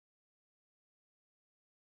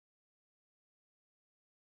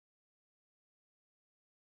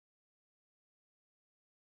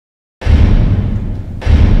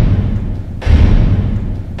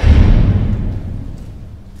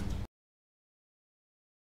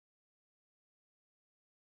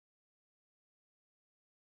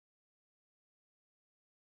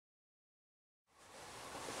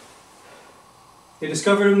They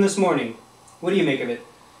discovered him this morning. What do you make of it?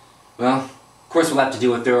 Well, of course we'll have to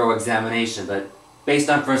do a thorough examination, but based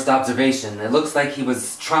on first observation, it looks like he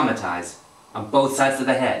was traumatized on both sides of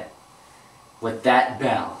the head with that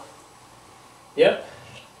bell. Yep,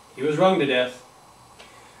 he was rung to death.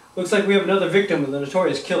 Looks like we have another victim of the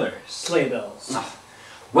notorious killer, sleigh bells. Oh,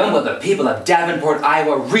 when will the people of Davenport,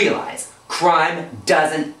 Iowa realize crime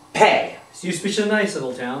doesn't pay? This used to be such a nice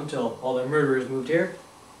little town till all the murderers moved here.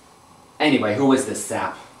 Anyway, who is this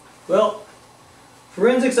sap? Well,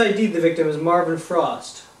 forensics ID'd the victim as Marvin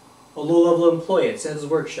Frost, a low-level employee at Santa's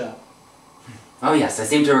workshop. Oh yes, I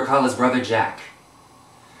seem to recall his brother Jack.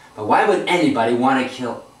 But why would anybody want to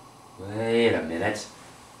kill... Wait a minute.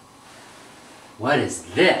 What is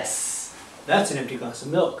this? That's an empty glass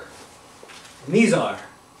of milk. And these are...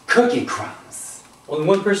 Cookie crumbs. Only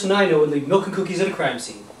one person I know would leave milk and cookies at a crime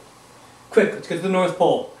scene. Quick, let's get to the North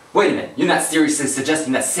Pole. Wait a minute, you're not seriously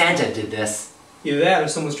suggesting that Santa did this? Either that or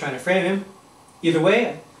someone's trying to frame him. Either way,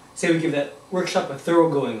 I say we give that workshop a thorough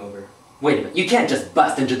going over. Wait a minute, you can't just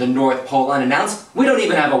bust into the North Pole unannounced. We don't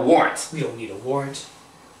even have a warrant. We don't need a warrant.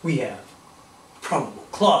 We have probable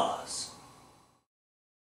cause.